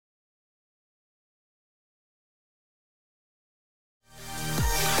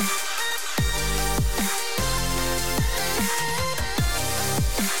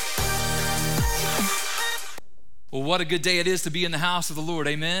what a good day it is to be in the house of the Lord,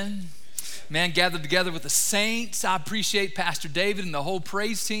 amen? Man, gathered together with the saints. I appreciate Pastor David and the whole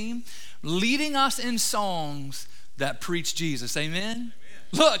praise team leading us in songs that preach Jesus, amen?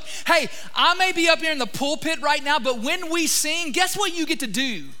 Look, hey, I may be up here in the pulpit right now, but when we sing, guess what you get to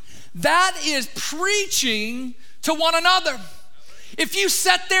do? That is preaching to one another. If you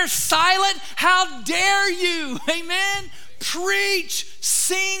sat there silent, how dare you, amen? Preach,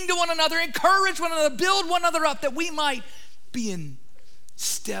 sing to one another, encourage one another, build one another up that we might be in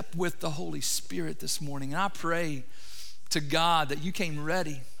step with the Holy Spirit this morning. And I pray to God that you came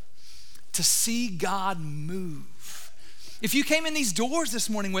ready to see God move. If you came in these doors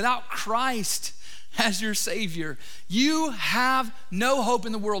this morning without Christ as your Savior, you have no hope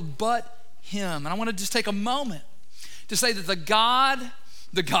in the world but Him. And I want to just take a moment to say that the God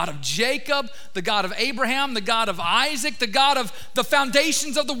of Jacob, the God of Abraham, the God of Isaac, the God of the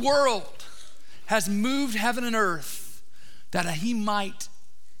foundations of the world has moved heaven and earth that He might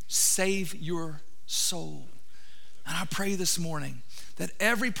save your soul. And I pray this morning that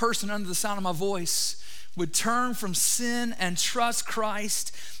every person under the sound of my voice would turn from sin and trust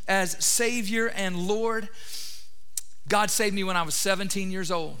Christ as Savior and Lord. God saved me when I was 17 years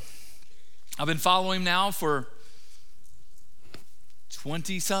old. I've been following Him now for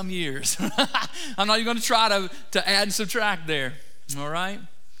 20 some years. I'm not even going to try to add and subtract there, all right?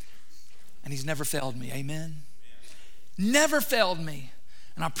 And He's never failed me, amen? Never failed me.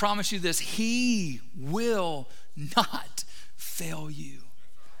 And I promise you this, He will not fail you.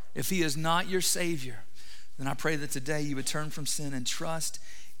 If He is not your Savior, then I pray that today you would turn from sin and trust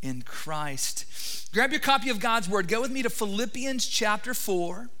in Christ. Grab your copy of God's Word. Go with me to Philippians chapter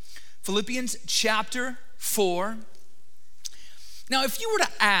 4. Philippians chapter 4. Now, if you were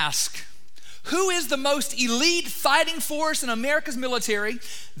to ask, who is the most elite fighting force in America's military,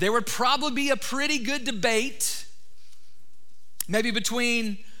 there would probably be a pretty good debate, maybe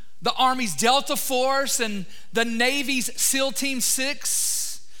between the Army's Delta Force and the Navy's SEAL Team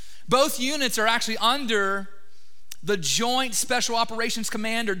 6. Both units are actually under the Joint Special Operations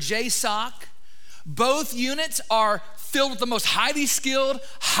Command, or JSOC. Both units are filled with the most highly skilled,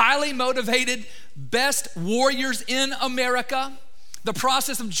 highly motivated, best warriors in America. The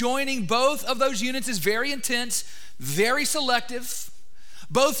process of joining both of those units is very intense, very selective.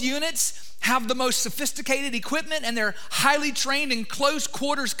 Both units have the most sophisticated equipment, and they're highly trained in close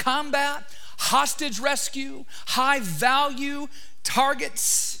quarters combat, hostage rescue, high value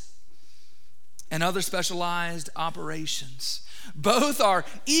targets, and other specialized operations. Both are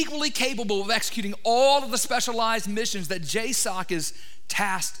equally capable of executing all of the specialized missions that JSOC has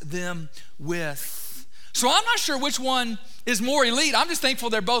tasked them with. So I'm not sure which one is more elite. I'm just thankful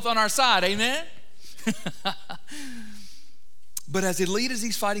they're both on our side, amen? But as elite as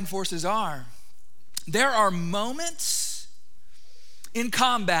these fighting forces are, there are moments in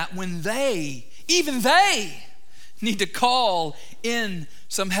combat when even they, need to call in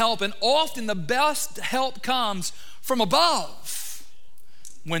some help. And often the best help comes from above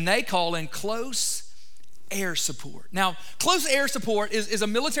when they call in close air support. Now, close air support is a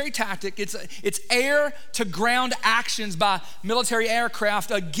military tactic. It's air to ground actions by military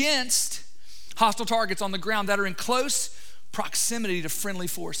aircraft against hostile targets on the ground that are in close proximity to friendly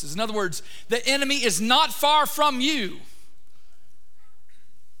forces. In other words, the enemy is not far from you.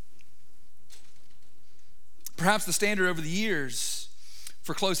 Perhaps the standard over the years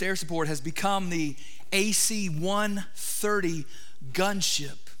for close air support has become the AC-130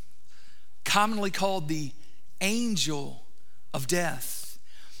 gunship, commonly called the Angel of Death.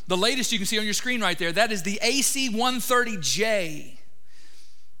 The latest you can see on your screen right there, that is the AC-130J,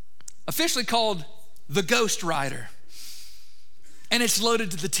 officially called the Ghost Rider. And it's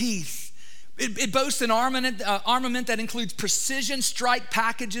loaded to the teeth. It boasts an armament that includes precision strike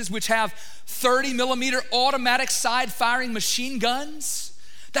packages, which have 30 millimeter automatic side firing machine guns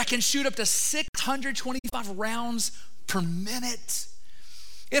that can shoot up to 625 rounds per minute.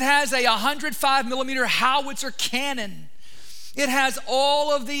 It has a 105 millimeter howitzer cannon. It has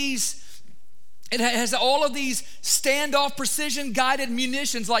all of these standoff precision guided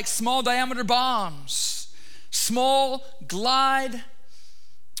munitions like small diameter bombs, small glide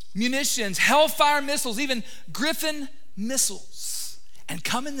munitions, Hellfire missiles, even Griffin missiles. And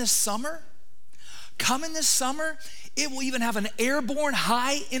coming this summer, it will even have an airborne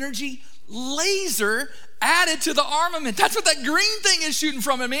high energy laser added to the armament. That's what that green thing is shooting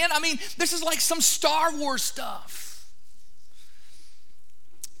from it, man. I mean, this is like some Star Wars stuff.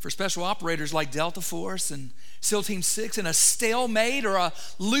 For special operators like Delta Force and SEAL Team 6 in a stalemate or a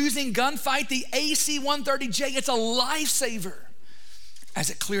losing gunfight, the AC-130J, it's a lifesaver as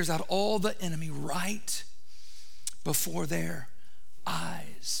it clears out all the enemy right before their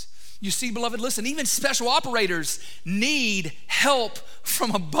eyes. You see, beloved, listen, even special operators need help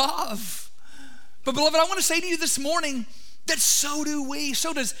from above. But beloved, I want to say to you this morning that so do we.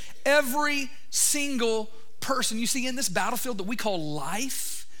 So does every single person. You see, in this battlefield that we call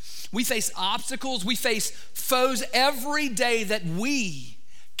life, we face obstacles, we face foes every day that we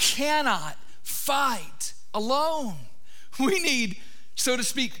cannot fight alone. We need, so to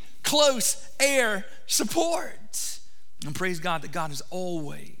speak, close air support. And praise God that God is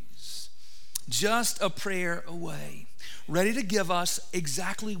always just a prayer away, ready to give us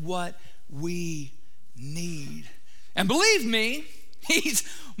exactly what we need. And believe me, he's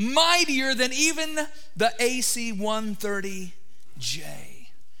mightier than even the AC-130J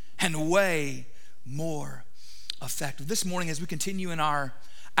and way more effective. This morning, as we continue in our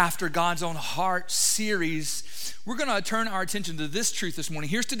After God's Own Heart series, we're going to turn our attention to this truth this morning.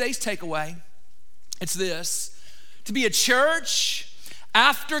 Here's today's takeaway. It's this: to be a church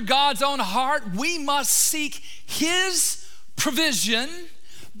after God's own heart, we must seek his provision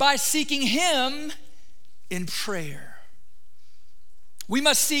by seeking him in prayer. We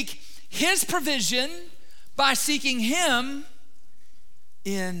must seek his provision by seeking him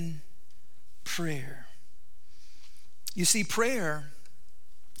in prayer. You see, prayer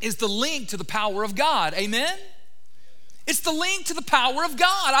is the link to the power of God. Amen? It's the link to the power of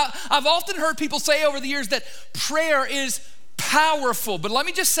God. I've often heard people say over the years that prayer is powerful. But let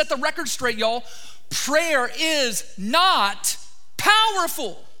me just set the record straight, y'all. Prayer is not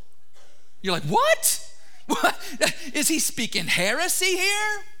powerful. You're like, what? What? Is he speaking heresy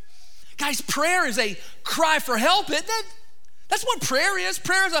here? Guys, prayer is a cry for help, isn't it? That's what prayer is.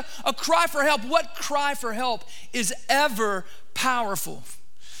 Prayer is a cry for help. What cry for help is ever powerful?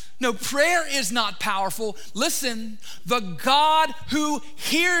 No, prayer is not powerful. Listen, the God who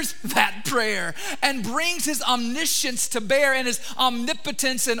hears that prayer and brings his omniscience to bear and his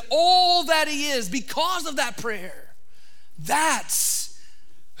omnipotence and all that he is because of that prayer, that's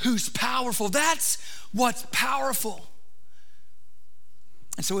who's powerful. That's what's powerful.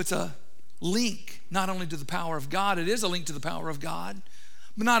 And so it's a link not only to the power of God, it is a link to the power of God,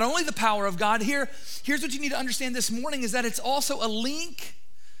 but not only the power of God. Here's what you need to understand this morning is that it's also a link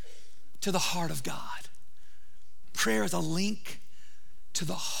to the heart of God. Prayer is a link to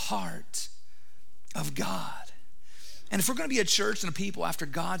the heart of God. And if we're going to be a church and a people after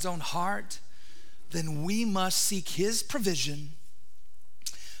God's own heart, then we must seek his provision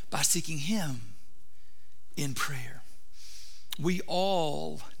by seeking him in prayer. We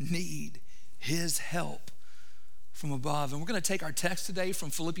all need his help from above. And we're going to take our text today from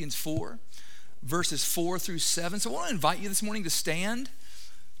Philippians 4, verses 4 through 7. So I want to invite you this morning to stand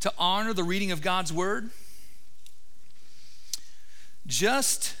to honor the reading of God's word.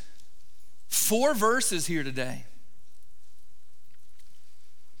 Just 4 verses here today.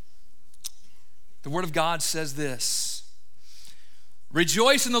 The word of God says this: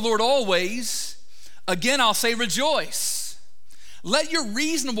 rejoice in the Lord always. Again, I'll say rejoice. Let your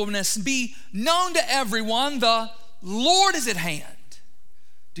reasonableness be known to everyone. The Lord is at hand.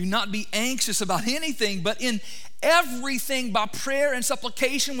 Do not be anxious about anything, but in everything by prayer and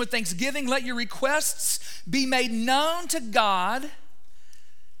supplication with thanksgiving, let your requests be made known to God,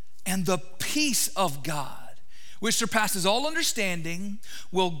 and the peace of God, which surpasses all understanding,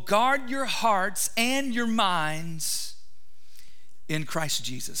 will guard your hearts and your minds in Christ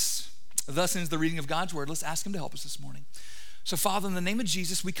Jesus. Thus ends the reading of God's word. Let's ask him to help us this morning. So, Father, in the name of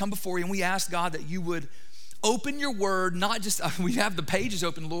Jesus, we come before you and we ask, God, that you would open your word, not just, we have the pages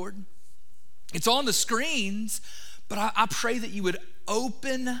open, Lord. It's on the screens, but I pray that you would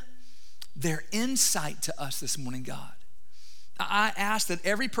open their insight to us this morning, God. I ask that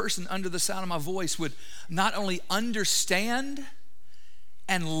every person under the sound of my voice would not only understand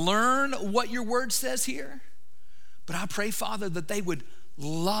and learn what your word says here, but I pray, Father, that they would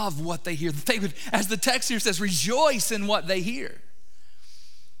love what they hear, that they would, as the text here says, rejoice in what they hear.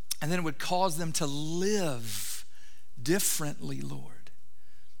 And then it would cause them to live differently, Lord.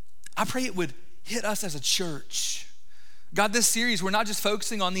 I pray it would hit us as a church. God, this series, we're not just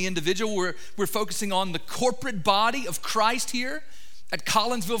focusing on the individual, we're focusing on the corporate body of Christ here at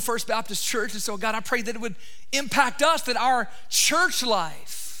Collinsville First Baptist Church. And so, God, I pray that it would impact us, that our church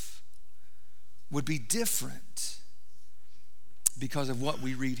life would be different because of what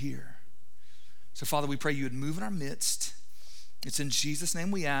we read here. So, Father, we pray you would move in our midst. It's in Jesus' name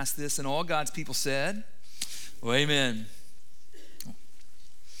we ask this, and all God's people said, well, amen.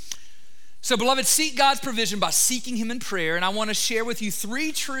 So, beloved, seek God's provision by seeking him in prayer. And I want to share with you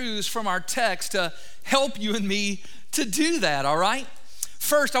 3 truths from our text to help you and me to do that, all right?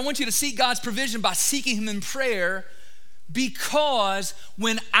 First, I want you to seek God's provision by seeking him in prayer Because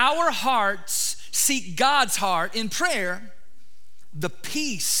when our hearts seek God's heart in prayer, the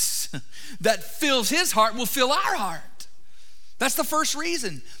peace that fills his heart will fill our heart. That's the first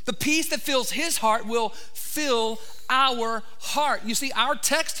reason. The peace that fills his heart will fill our heart. You see, our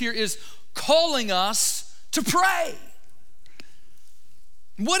text here is calling us to pray.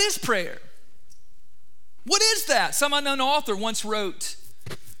 What is prayer? What is that? Some unknown author once wrote,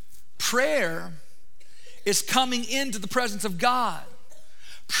 prayer is coming into the presence of God.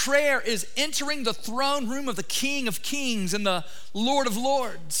 Prayer is entering the throne room of the King of Kings and the Lord of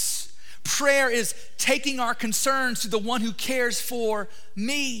Lords. Prayer is taking our concerns to the one who cares for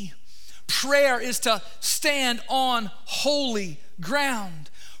me. Prayer is to stand on holy ground.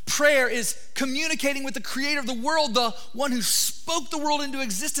 Prayer is communicating with the creator of the world, the one who spoke the world into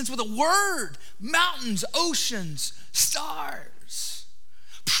existence with a word, mountains, oceans, stars.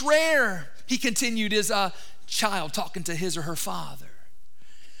 Prayer, he continued, is a child talking to his or her father.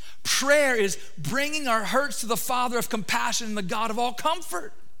 Prayer is bringing our hurts to the Father of compassion and the God of all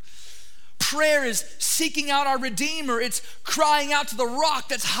comfort. Prayer is seeking out our Redeemer. It's crying out to the rock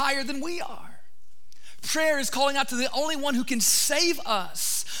that's higher than we are. Prayer is calling out to the only one who can save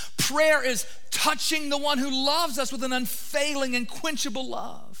us. Prayer is touching the one who loves us with an unfailing and unquenchable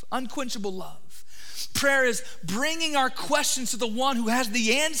love. Prayer is bringing our questions to the one who has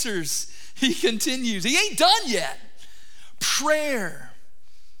the answers. He continues. He ain't done yet. Prayer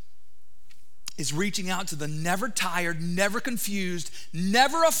is reaching out to the never tired, never confused,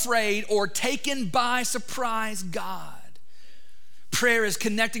 never afraid, or taken by surprise God. Prayer is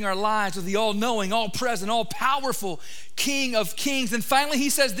connecting our lives with the all-knowing, all-present, all-powerful King of Kings. And finally, he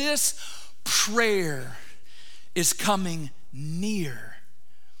says this, prayer is coming near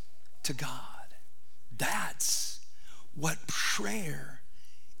to God. That's what prayer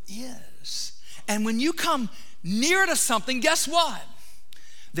is. And when you come near to something, guess what?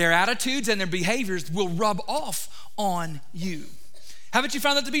 Their attitudes and their behaviors will rub off on you. Haven't you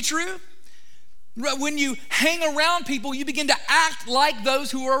found that to be true? When you hang around people, you begin to act like those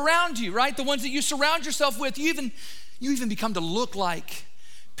who are around you, right? The ones that you surround yourself with, you even become to look like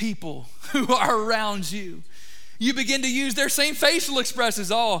people who are around you. You begin to use their same facial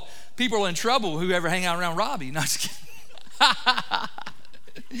expressions. Oh, people are in trouble who ever hang out around Robbie. No, just kidding.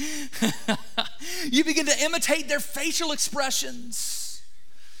 You begin to imitate their facial expressions,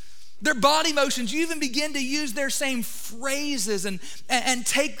 their body motions. You even begin to use their same phrases and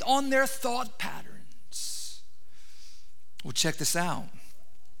take on their thought patterns. Well, check this out.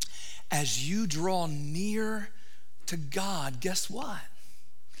 As you draw near to God, guess what?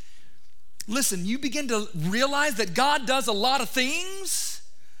 Listen, you begin to realize that God does a lot of things,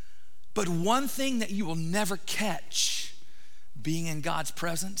 but one thing that you will never catch being in God's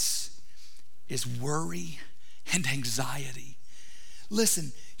presence is worry and anxiety.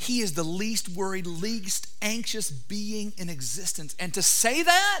 Listen, he is the least worried, least anxious being in existence. And to say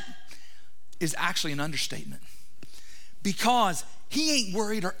that is actually an understatement, because he ain't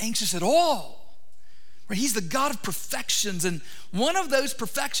worried or anxious at all. Right? He's the God of perfections, and one of those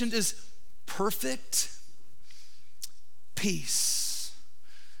perfections is perfect peace.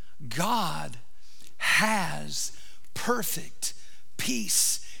 God has perfect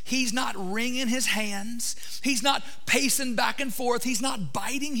peace. He's not wringing his hands. He's not pacing back and forth. He's not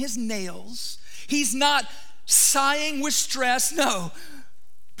biting his nails. He's not sighing with stress. No,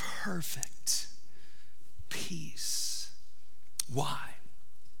 perfect peace. Why?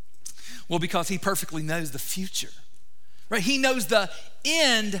 Well, because he perfectly knows the future, right? He knows the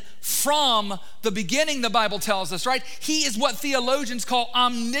end from the beginning, the Bible tells us, right? He is what theologians call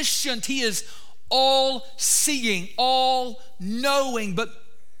omniscient. He is all-seeing, all-knowing, but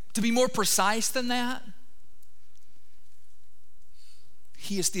to be more precise than that,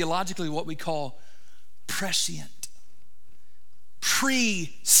 he is theologically what we call prescient,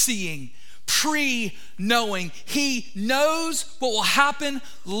 pre-seeing, pre-knowing. He knows what will happen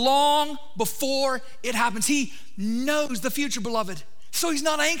long before it happens. He knows the future, beloved. So he's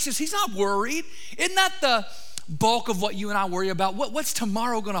not anxious. He's not worried. Isn't that the bulk of what you and I worry about? What's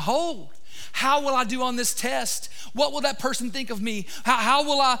tomorrow going to hold? How will I do on this test? What will that person think of me? How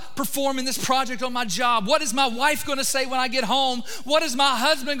will I perform in this project on my job? What is my wife going to say when I get home? What is my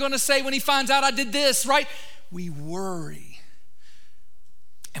husband going to say when he finds out I did this, right? We worry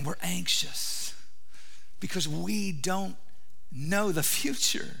and we're anxious because we don't know the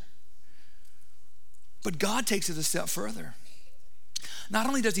future. But God takes it a step further. Not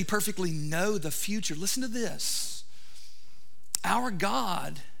only does he perfectly know the future, listen to this. Our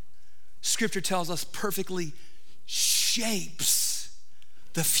God, Scripture tells us, perfectly shapes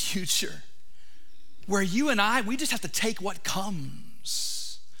the future. where you and I, we just have to take what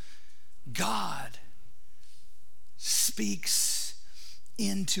comes. God speaks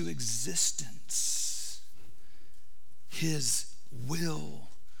into existence his will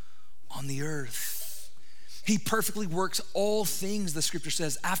on the earth. He perfectly works all things, the scripture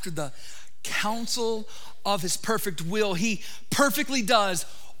says, after the counsel of his perfect will. He perfectly does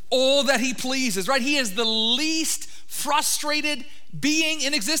all that he pleases, right? He is the least frustrated being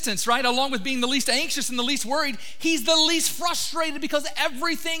in existence, right? Along with being the least anxious and the least worried, he's the least frustrated because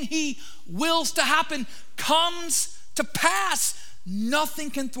everything he wills to happen comes to pass. Nothing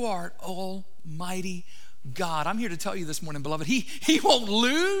can thwart Almighty God. I'm here to tell you this morning, beloved, he won't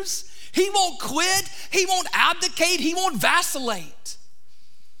lose, he won't quit, he won't abdicate, he won't vacillate.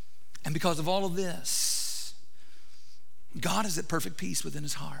 And because of all of this, God is at perfect peace within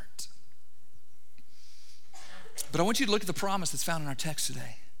his heart. But I want you to look at the promise that's found in our text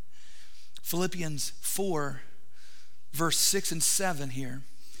today. Philippians 4, verse 6 and 7 here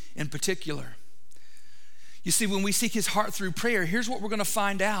in particular. You see, when we seek his heart through prayer, here's what we're going to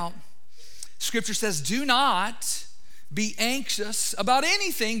find out. Scripture says, do not be anxious about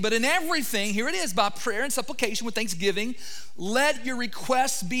anything, but in everything, here it is, by prayer and supplication with thanksgiving, let your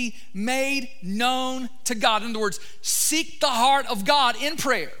requests be made known to God. In other words, seek the heart of God in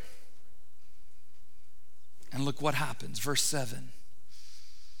prayer. And look what happens, verse 7.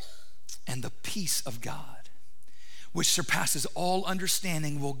 And the peace of God, which surpasses all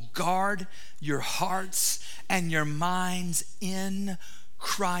understanding, will guard your hearts and your minds in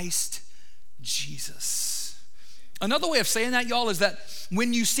Christ Jesus. Another way of saying that, y'all, is that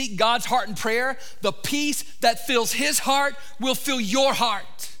when you seek God's heart in prayer, the peace that fills his heart will fill your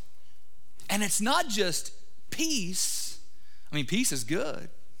heart. And it's not just peace. I mean, peace is good.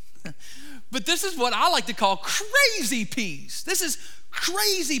 But this is what I like to call crazy peace. This is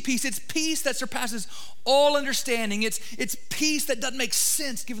crazy peace. It's peace that surpasses all understanding. It's peace that doesn't make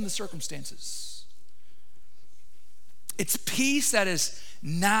sense given the circumstances. It's peace that is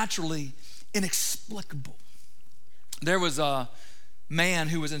naturally inexplicable. There was a man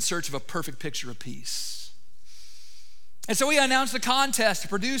who was in search of a perfect picture of peace. And so he announced a contest to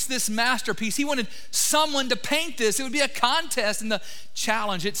produce this masterpiece. He wanted someone to paint this. It would be a contest, and the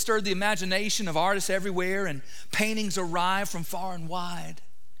challenge, it stirred the imagination of artists everywhere, and paintings arrived from far and wide.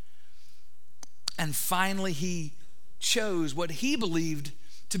 And finally, he chose what he believed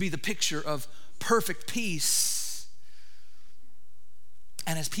to be the picture of perfect peace.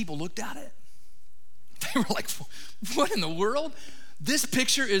 And as people looked at it, they were like, what in the world? This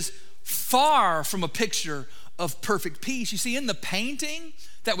picture is far from a picture of perfect peace. You see, in the painting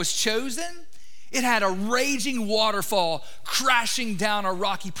that was chosen, it had a raging waterfall crashing down a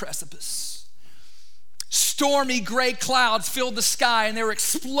rocky precipice. Stormy gray clouds filled the sky, and they were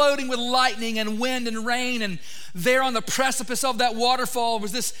exploding with lightning and wind and rain. And there on the precipice of that waterfall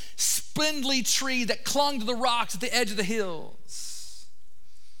was this spindly tree that clung to the rocks at the edge of the hills.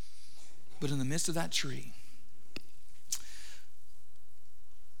 But in the midst of that tree,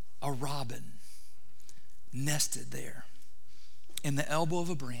 a robin nested there in the elbow of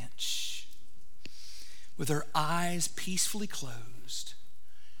a branch with her eyes peacefully closed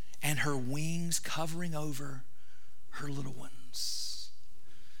and her wings covering over her little ones.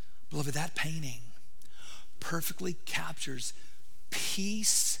 Beloved, that painting perfectly captures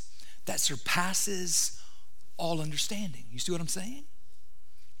peace that surpasses all understanding. You see what I'm saying?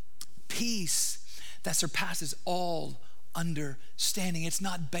 Peace that surpasses all understanding. It's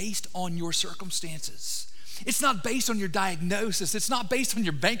not based on your circumstances. It's not based on your diagnosis. It's not based on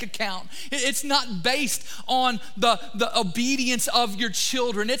your bank account. It's not based on the obedience of your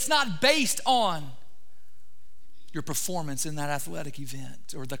children. It's not based on your performance in that athletic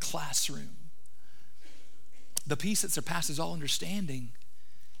event or the classroom. The peace that surpasses all understanding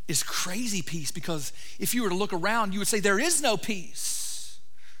is crazy peace, because if you were to look around, you would say there is no peace.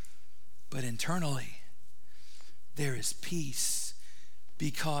 But internally, there is peace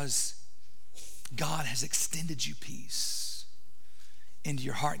because God has extended you peace into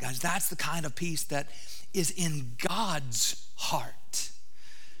your heart, guys. That's the kind of peace that is in God's heart.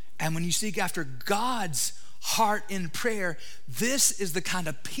 And when you seek after God's heart in prayer, this is the kind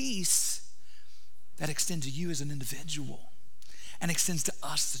of peace that extends to you as an individual and extends to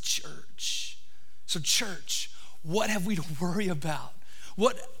us, the church. So church, what have we to worry about?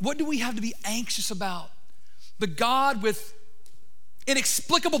 What do we have to be anxious about? The God with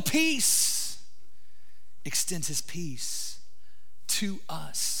inexplicable peace extends his peace to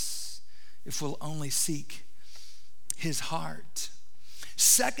us if we'll only seek his heart.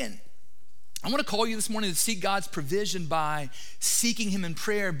 Second, I want to call you this morning to seek God's provision by seeking him in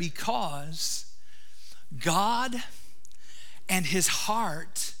prayer, because God and his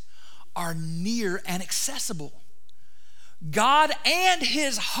heart are near and accessible. God and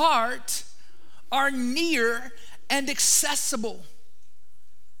his heart are near and accessible.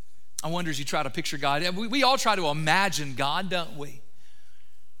 I wonder as you try to picture God, we all try to imagine God, don't we?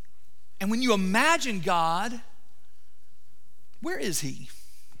 And when you imagine God, where is he?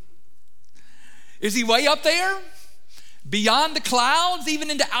 Is he way up there? Beyond the clouds,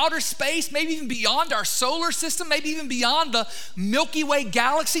 even into outer space, maybe even beyond our solar system, maybe even beyond the Milky Way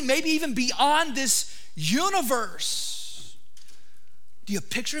galaxy, maybe even beyond this universe? Do you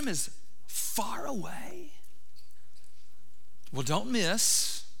picture him as far away? Well, don't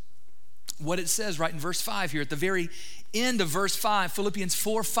miss what it says right in verse 5 here at the very end of verse 5, Philippians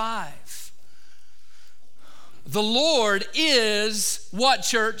 4:5. The Lord is what,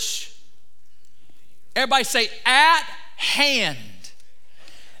 church? Everybody say, at hand.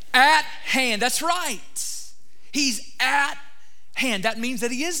 At hand. That's right. He's at hand. That means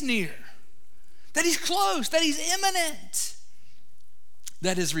that he is near, that he's close, that he's imminent,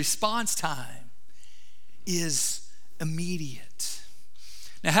 that his response time is immediate.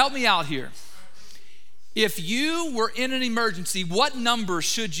 Now help me out here. If you were in an emergency, what number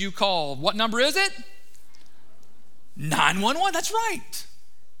should you call? What number is it? 911. That's right.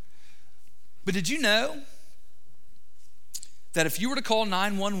 But did you know that if you were to call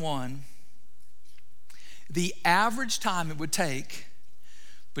 911, the average time it would take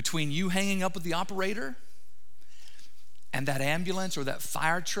between you hanging up with the operator and that ambulance or that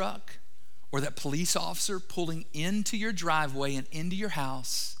fire truck or that police officer pulling into your driveway and into your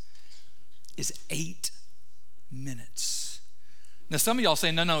house is 8 minutes. Now some of y'all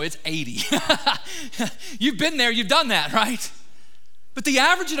say, no, it's 80. You've been there, you've done that, right? But the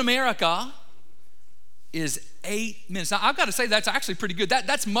average in America is 8 minutes. Now I've got to say that's actually pretty good.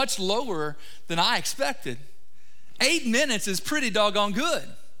 That's much lower than I expected. 8 minutes is pretty doggone good.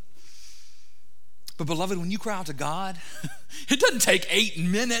 But beloved, when you cry out to God, it doesn't take 8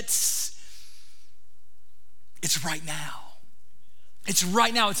 minutes. It's right now. It's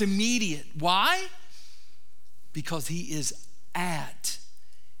right now. It's immediate. Why? Because he is at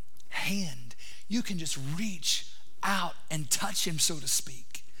hand. You can just reach out and touch him, so to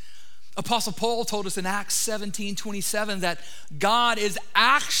speak. Apostle Paul told us in Acts 17:27 that God is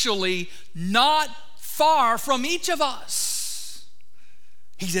actually not far from each of us.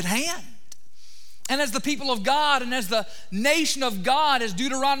 He's at hand. And as the people of God and as the nation of God, as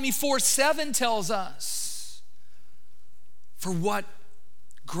Deuteronomy 4:7 tells us, for what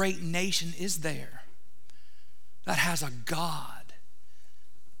great nation is there that has a God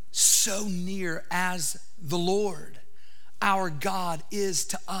so near as the Lord? Our God is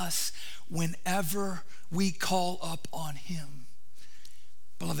to us whenever we call up on him.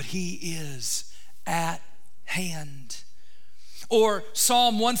 Beloved, he is at hand. Or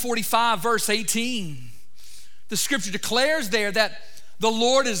Psalm 145 verse 18. The scripture declares there that the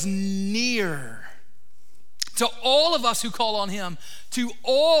Lord is near to all of us who call on him, to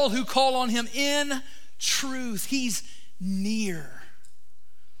all who call on him in truth. He's near.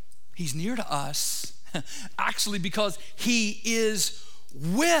 He's near to us actually because he is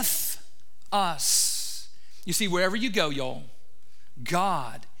with us. You see, wherever you go, y'all,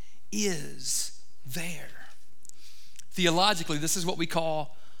 God is there. Theologically, this is what we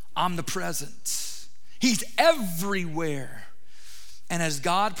call omnipresence. He's everywhere. And as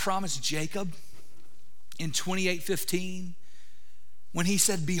God promised Jacob in 28:15, when he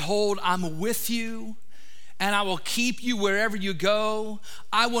said, behold, I'm with you and I will keep you wherever you go.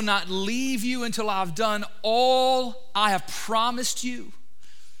 I will not leave you until I've done all I have promised you.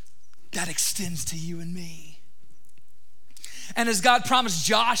 That extends to you and me. And as God promised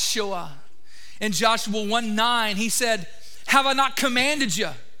Joshua in Joshua 1:9, he said, have I not commanded you?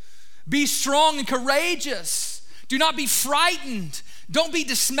 Be strong and courageous. Do not be frightened. Don't be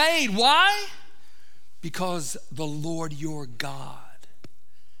dismayed. Why? Because the Lord your God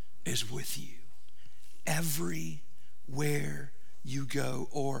is with you everywhere you go,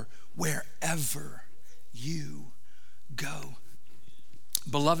 or wherever you go.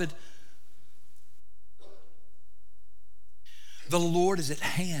 Beloved, the Lord is at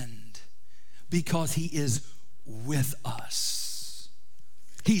hand because he is with us.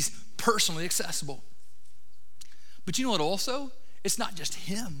 He's personally accessible. But you know what also? It's not just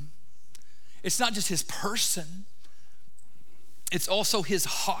him. It's not just his person. It's also his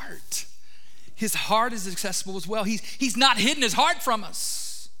heart. His heart is accessible as well. He's not hidden his heart from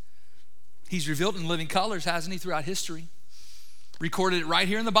us. He's revealed in living colors, hasn't he, throughout history? Recorded it right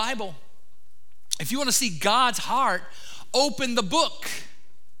here in the Bible. If you want to see God's heart, open the book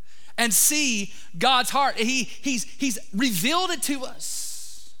and see God's heart. He's revealed it to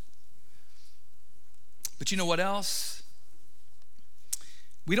us. But you know what else?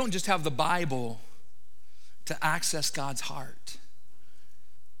 We don't just have the Bible to access God's heart.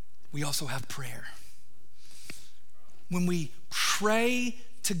 We also have prayer. When we pray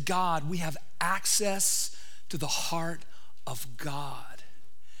to God, we have access to the heart of God.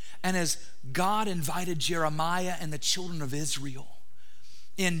 And as God invited Jeremiah and the children of Israel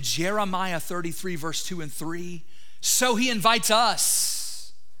in Jeremiah 33, verse 2 and 3, so he invites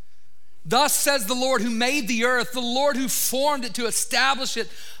us. Thus says the Lord who made the earth, the Lord who formed it to establish it.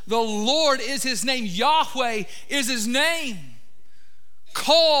 The Lord is his name. Yahweh is his name.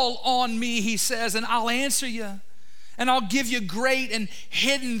 Call on me, he says, and I'll answer you. And I'll give you great and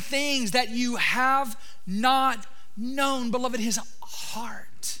hidden things that you have not known. Beloved, his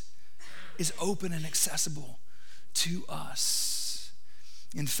heart is open and accessible to us.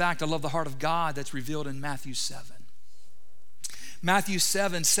 In fact, I love the heart of God that's revealed in Matthew 7. Matthew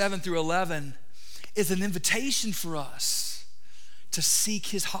 7 through 11 is an invitation for us to seek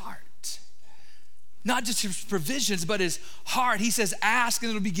his heart. Not just his provisions, but his heart. He says, ask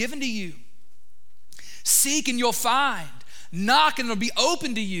and it'll be given to you. Seek and you'll find. Knock and it'll be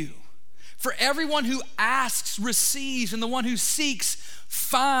open to you. For everyone who asks receives, and the one who seeks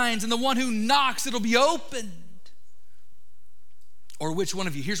finds, and the one who knocks it'll be opened. Or which one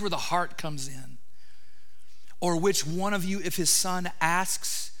of you, here's where the heart comes in. Or which one of you, if his son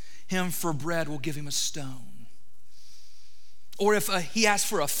asks him for bread, will give him a stone? Or if he asks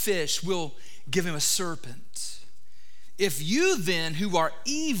for a fish, will give him a serpent? If you then, who are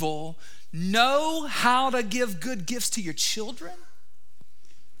evil, know how to give good gifts to your children,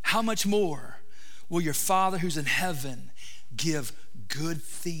 how much more will your Father who's in heaven give good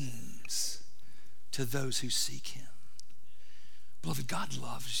things to those who seek him? Beloved, God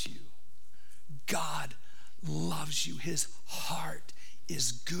loves you. God loves you. His heart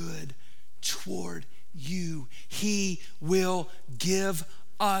is good toward you. He will give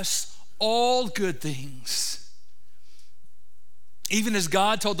us all good things. Even as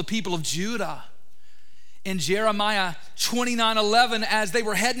God told the people of Judah in Jeremiah 29:11, as they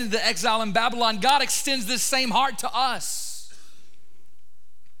were heading into exile in Babylon, God extends this same heart to us.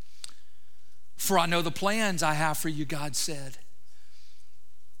 For I know the plans I have for you, God said.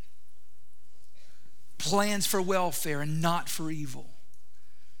 Plans for welfare and not for evil,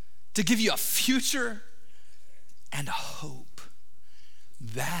 to give you a future and a hope.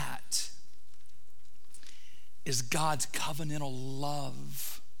 That is God's covenantal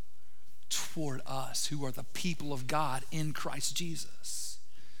love toward us who are the people of God in Christ Jesus.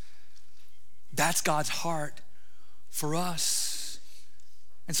 That's God's heart for us.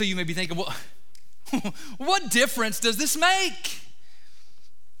 And so you may be thinking, well, what difference does this make?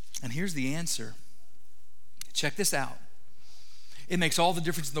 And here's the answer. Check this out. It makes all the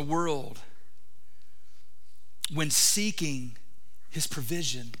difference in the world when seeking his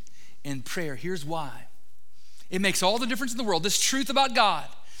provision in prayer. Here's why. It makes all the difference in the world. This truth about God,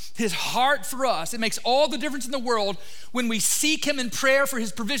 his heart for us, it makes all the difference in the world when we seek him in prayer for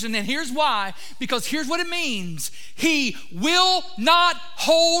his provision. And here's why, because here's what it means. He will not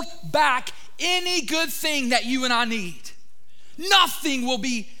hold back any good thing that you and I need. Nothing will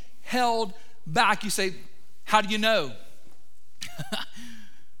be held back. You say, how do you know?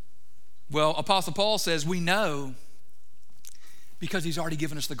 Well, Apostle Paul says we know because he's already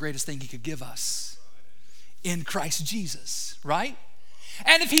given us the greatest thing he could give us in Christ Jesus, right?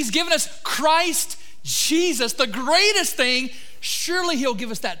 And if he's given us Christ Jesus, the greatest thing, surely he'll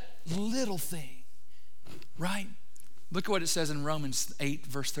give us that little thing, right? Look at what it says in Romans 8,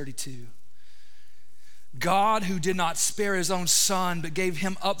 verse 32. God, who did not spare his own son, but gave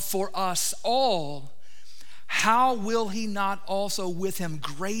him up for us all, how will he not also with him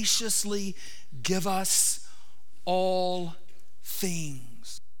graciously give us all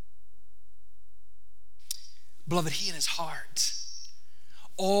things? Beloved, he in his heart,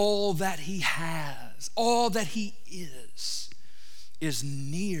 all that he has, all that he is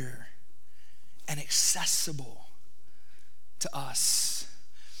near and accessible to us.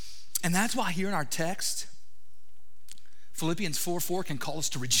 And that's why here in our text, Philippians 4:4 can call us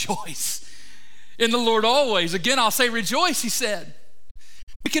to rejoice in the Lord always. Again, I'll say rejoice, he said.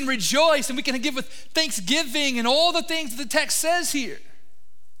 We can rejoice and we can give with thanksgiving and all the things that the text says here.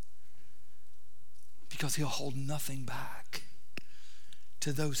 Because he'll hold nothing back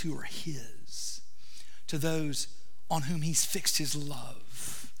to those who are his, to those on whom he's fixed his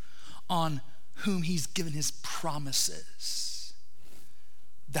love, on whom he's given his promises.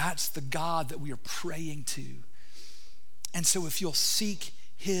 That's the God that we are praying to. And so if you'll seek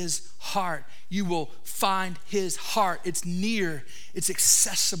his heart. You will find his heart. It's near, it's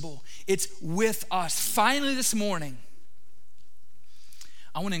accessible, it's with us. Finally this morning,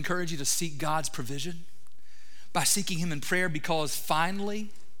 I want to encourage you to seek God's provision by seeking him in prayer, because finally,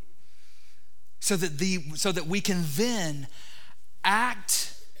 so that we can then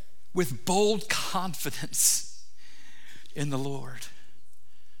act with bold confidence in the Lord.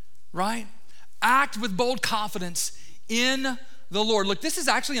 Right? Act with bold confidence in the Lord. Look, this is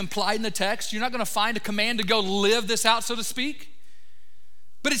actually implied in the text. You're not going to find a command to go live this out, so to speak.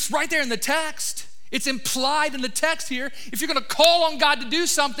 But it's right there in the text. It's implied in the text here. If you're going to call on God to do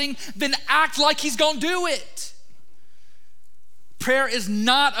something, then act like he's going to do it. Prayer is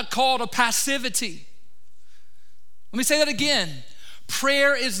not a call to passivity. Let me say that again.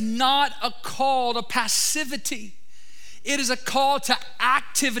 Prayer is not a call to passivity. It is a call to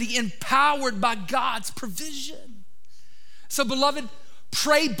activity empowered by God's provision. So, beloved,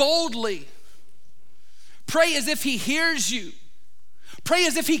 pray boldly. Pray as if he hears you. Pray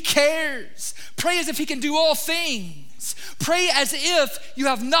as if he cares. Pray as if he can do all things. Pray as if you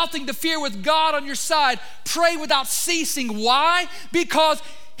have nothing to fear with God on your side. Pray without ceasing. Why? Because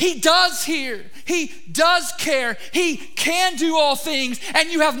he does hear. He does care. He can do all things, and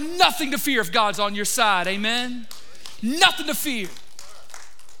you have nothing to fear if God's on your side. Amen? Nothing to fear.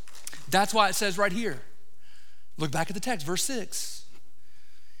 That's why it says right here. Look back at the text, verse 6.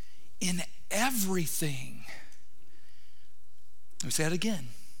 In everything. Let me say that again.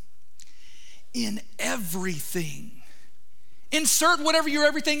 In everything. Insert whatever your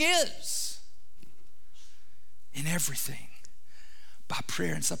everything is. In everything. By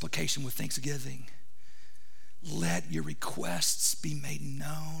prayer and supplication with thanksgiving. Let your requests be made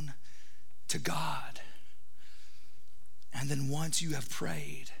known to God. And then once you have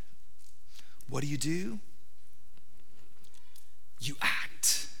prayed, what do? You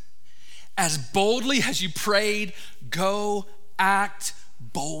act. As boldly as you prayed, go act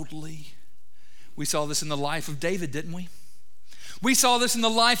boldly. We saw this in the life of David, didn't we? We saw this in the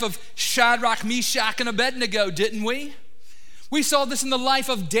life of Shadrach, Meshach, and Abednego, didn't we? We saw this in the life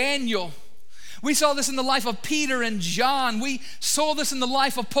of Daniel. We saw this in the life of Peter and John. We saw this in the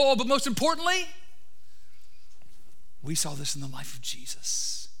life of Paul, but most importantly, we saw this in the life of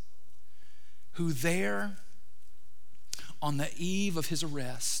Jesus, who there on the eve of his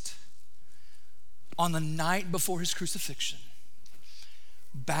arrest, on the night before his crucifixion,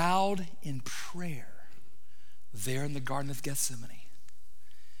 bowed in prayer there in the Garden of Gethsemane.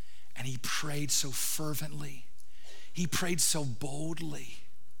 And he prayed so fervently, he prayed so boldly,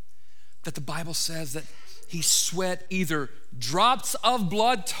 that the Bible says that he sweat either drops of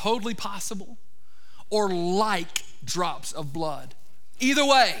blood, totally possible, or like drops of blood. Either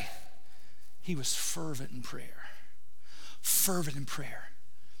way, he was fervent in prayer. Fervent in prayer.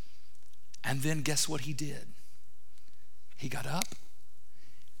 And then guess what he did? He got up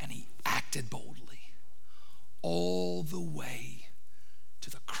and he acted boldly all the way to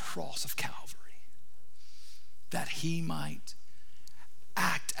the cross of Calvary, that he might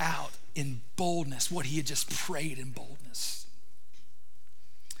act out in boldness what he had just prayed in boldness.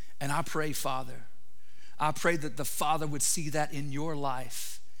 And I pray, Father, I pray that the Father would see that in your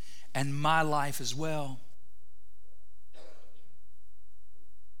life and my life as well.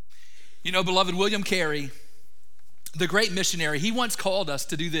 You know, beloved, William Carey, the great missionary, he once called us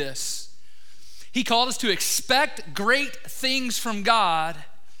to do this. He called us to expect great things from God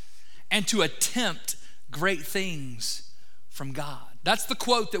and to attempt great things from God. That's the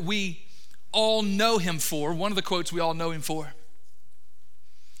quote that we all know him for, one of the quotes we all know him for.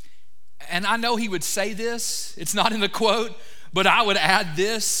 And I know he would say this, it's not in the quote, but I would add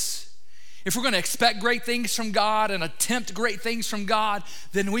this. If we're going to expect great things from God and attempt great things from God,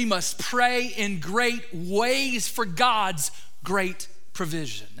 then we must pray in great ways for God's great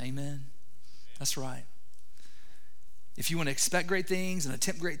provision. Amen? That's right. If you want to expect great things and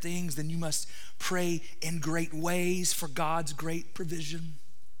attempt great things, then you must pray in great ways for God's great provision.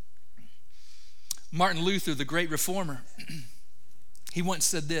 Martin Luther, the great reformer, he once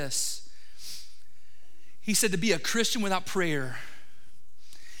said this. He said, to be a Christian without prayer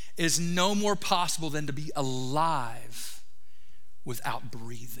is no more possible than to be alive without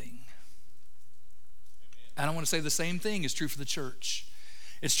breathing. And I want to say the same thing is true for the church.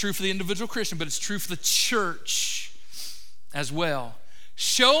 It's true for the individual Christian, but it's true for the church as well.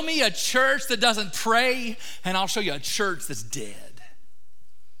 Show me a church that doesn't pray, and I'll show you a church that's dead.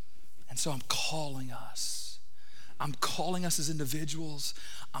 And so I'm calling us. I'm calling us as individuals.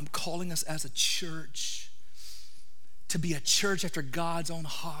 I'm calling us as a church to be a church after God's own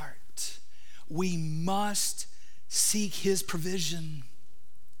heart. We must seek his provision.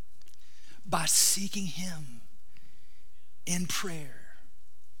 by seeking him in prayer.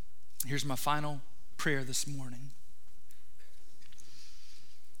 Here's my final prayer this morning.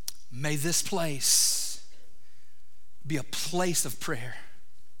 May this place be a place of prayer.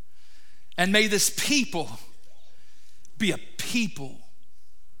 And may this people be a people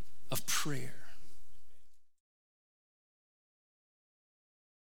of prayer.